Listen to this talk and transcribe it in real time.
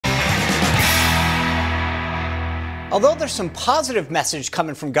Although there's some positive message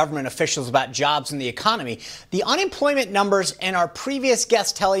coming from government officials about jobs and the economy, the unemployment numbers and our previous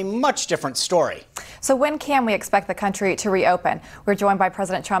guests tell a much different story. So when can we expect the country to reopen? We're joined by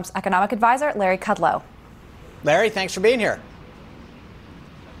President Trump's economic advisor, Larry Kudlow. Larry, thanks for being here.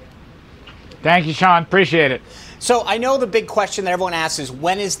 Thank you, Sean. Appreciate it. So I know the big question that everyone asks is,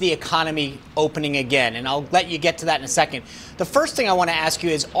 when is the economy opening again? And I'll let you get to that in a second. The first thing I want to ask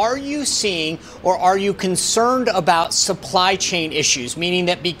you is, are you seeing or are you concerned about supply chain issues, meaning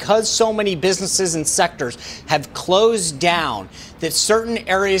that because so many businesses and sectors have closed down, that certain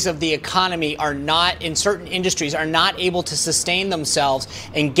areas of the economy are not, in certain industries, are not able to sustain themselves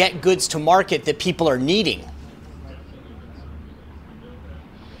and get goods to market that people are needing?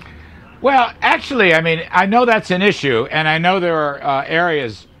 Well, actually, I mean, I know that's an issue, and I know there are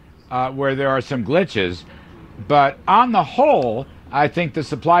areas where there are some glitches, but on the whole, I think the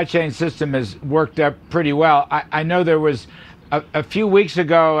supply chain system has worked out pretty well. I know there was a few weeks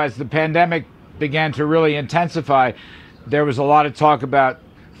ago, as the pandemic began to really intensify, there was a lot of talk about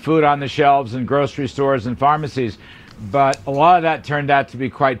food on the shelves in grocery stores and pharmacies, but a lot of that turned out to be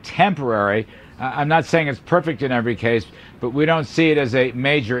quite temporary. I'm not saying it's perfect in every case, but we don't see it as a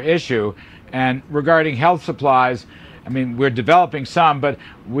major issue. And regarding health supplies, I mean, we're developing some, but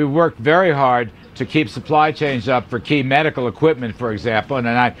we worked very hard to keep supply chains up for key medical equipment, for example, and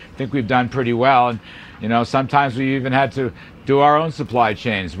I think we've done pretty well. And you know, sometimes we even had to do our own supply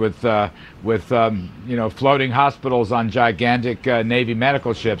chains with you know, floating hospitals on gigantic Navy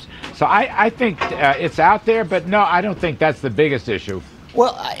medical ships. So I think it's out there, but no, I don't think that's the biggest issue.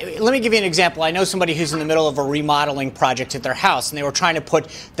 Well, let me give you an example. I know somebody who's in the middle of a remodeling project at their house, and they were trying to put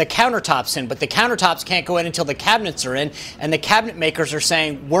the countertops in, but the countertops can't go in until the cabinets are in, and the cabinet makers are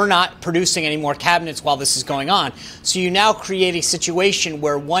saying, we're not producing any more cabinets while this is going on. So you now create a situation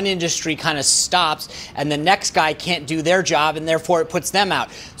where one industry kind of stops, and the next guy can't do their job, and therefore it puts them out.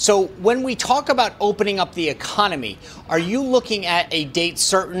 So when we talk about opening up the economy, are you looking at a date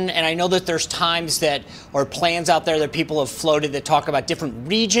certain? And I know that there's times that, or plans out there that people have floated that talk about different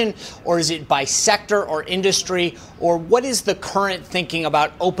region, or is it by sector or industry, or what is the current thinking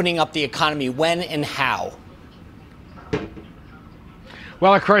about opening up the economy, when and how?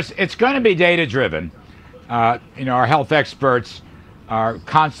 Well, of course, it's going to be data driven. You know, our health experts are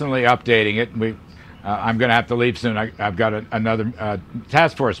constantly updating it. I'm going to have to leave soon. I've got another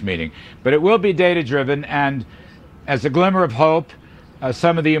task force meeting, but it will be data driven. And as a glimmer of hope,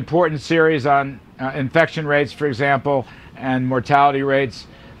 some of the important series on infection rates, for example, and mortality rates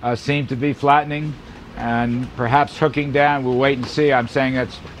seem to be flattening and perhaps hooking down. We'll wait and see. I'm saying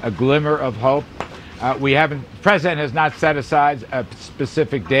that's a glimmer of hope. The president has not set aside a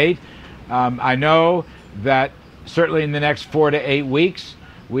specific date. I know that certainly in the next 4 to 8 weeks,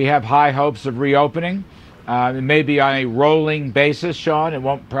 we have high hopes of reopening. It may be on a rolling basis, Sean. It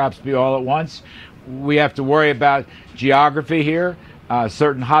won't perhaps be all at once. We have to worry about geography here.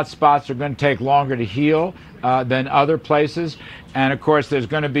 Certain hot spots are going to take longer to heal than other places. And of course, there's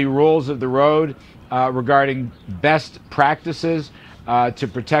going to be rules of the road regarding best practices to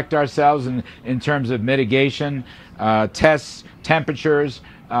protect ourselves in terms of mitigation, tests, temperatures,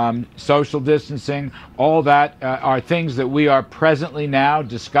 social distancing. All that are things that we are presently now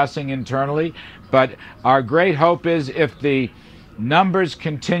discussing internally. But our great hope is, if the numbers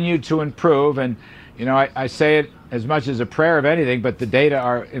continue to improve, and you know, I say it as much as a prayer of anything, but the data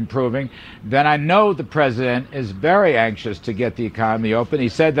are improving, then I know the president is very anxious to get the economy open. He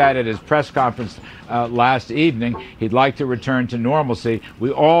said that at his press conference last evening. He'd like to return to normalcy.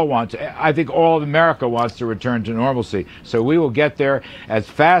 We all want to. I think all of America wants to return to normalcy. So we will get there as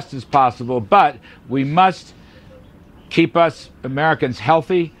fast as possible, but we must keep us Americans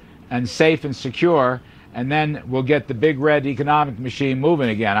healthy and safe and secure, and then we'll get the big red economic machine moving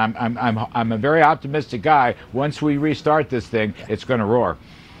again. I'm a very optimistic guy. Once we restart this thing, it's going to roar.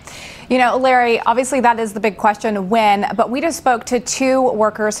 You know, Larry, obviously that is the big question, when, but we just spoke to 2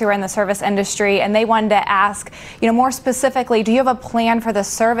 workers who are in the service industry, and they wanted to ask, you know, more specifically, do you have a plan for the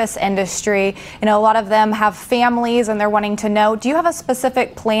service industry? You know, a lot of them have families and they're wanting to know, do you have a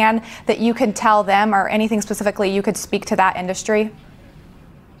specific plan that you could tell them, or anything specifically you could speak to that industry?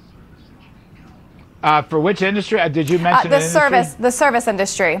 For which industry? Did you mention the service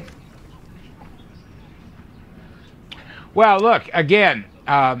industry. Well, look, again,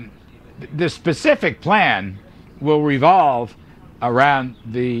 the specific plan will revolve around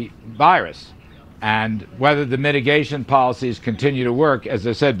the virus and whether the mitigation policies continue to work, as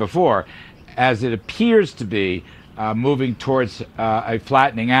I said before, as it appears to be moving towards a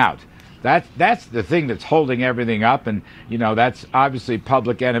flattening out. That's the thing that's holding everything up, and that's obviously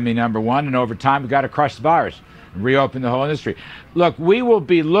public enemy number one. And over time, we've got to crush the virus, and reopen the whole industry. Look, we will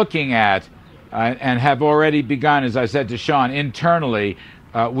be looking at, and have already begun, as I said to Sean, internally,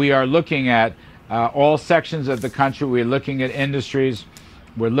 we are looking at all sections of the country. We're looking at industries.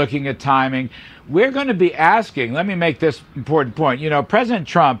 We're looking at timing. We're going to be asking, let me make this important point. President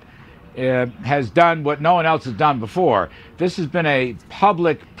Trump has done what no one else has done before. This has been a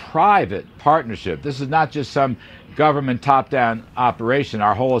public-private partnership. This is not just some government top-down operation.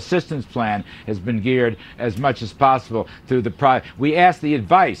 Our whole assistance plan has been geared as much as possible through the private. We ask the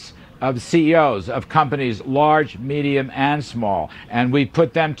advice of CEOs of companies large, medium, and small, and we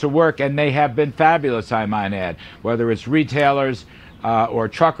put them to work, and they have been fabulous, I might add, whether it's retailers, or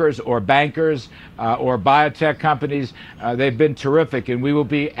truckers, or bankers, or biotech companies. They've been terrific, and we will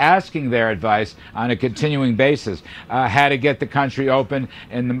be asking their advice on a continuing basis, how to get the country open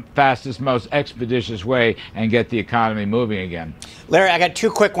in the fastest, most expeditious way and get the economy moving again. Larry, I got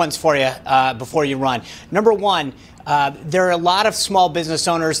two quick ones for you before you run. Number one, there are a lot of small business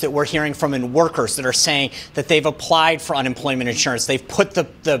owners that we're hearing from and workers that are saying that they've applied for unemployment insurance. They've put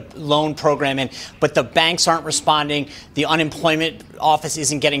the loan program in, but the banks aren't responding. The unemployment office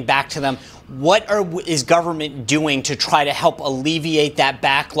isn't getting back to them. What is government doing to try to help alleviate that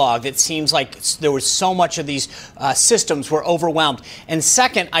backlog? That seems like there was so much of these systems were overwhelmed. And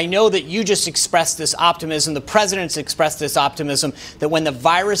second, I know that you just expressed this optimism. The president's expressed this optimism that when the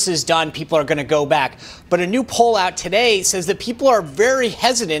virus is done, people are going to go back. But a new poll out today says that people are very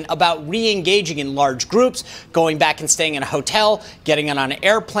hesitant about re-engaging in large groups, going back and staying in a hotel, getting on an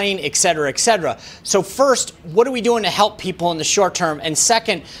airplane, et cetera, et cetera. So first, what are we doing to help people in the short term? And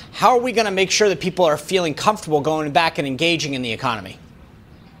second, how are we going to make sure that people are feeling comfortable going back and engaging in the economy?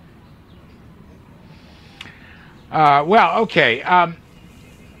 Well, okay. On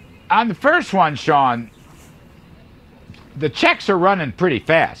the first one, Sean, the checks are running pretty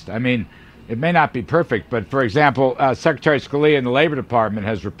fast. I mean, it may not be perfect, but for example, Secretary Scalia in the Labor Department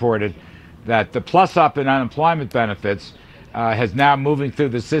has reported that the plus up in unemployment benefits has now moving through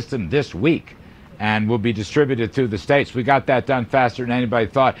the system this week and will be distributed through the states. We got that done faster than anybody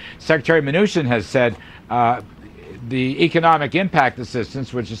thought. Secretary Mnuchin has said the economic impact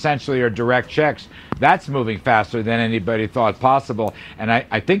assistance, which essentially are direct checks, that's moving faster than anybody thought possible. And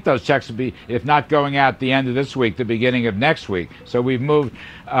I think those checks will be, if not going out the end of this week, the beginning of next week. So we've moved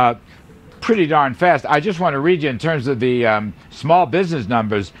pretty darn fast. I just want to read you in terms of the small business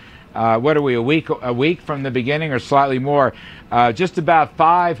numbers. What are we, a week from the beginning or slightly more? Just about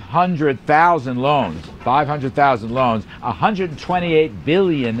 500,000 loans, $128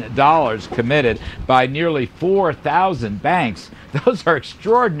 billion committed by nearly 4,000 banks. Those are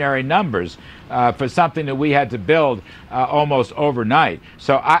extraordinary numbers for something that we had to build almost overnight.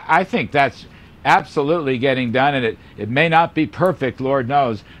 So I think that's absolutely getting done, and it may not be perfect, Lord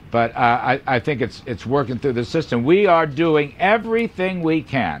knows, but I think it's working through the system. We are doing everything we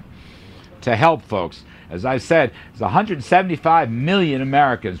can to help folks. As I said, 175 million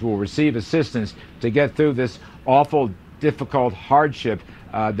Americans will receive assistance to get through this awful, difficult hardship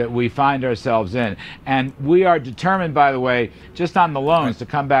that we find ourselves in. And we are determined, by the way, just on the loans, to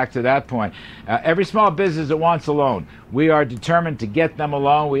come back to that point, every small business that wants a loan, we are determined to get them a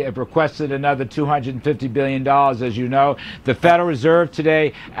loan. We have requested another $250 billion, as you know. The Federal Reserve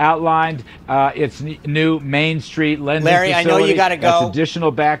today outlined its new Main Street lending Larry, facility. I know you got to go. That's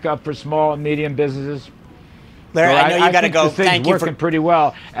additional backup for small and medium businesses. Larry, So I know you got to go. Thank you. Thank you. Working pretty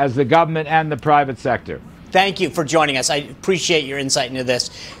well as the government and the private sector. Thank you for joining us. I appreciate your insight into this.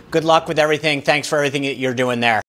 Good luck with everything. Thanks for everything that you're doing there.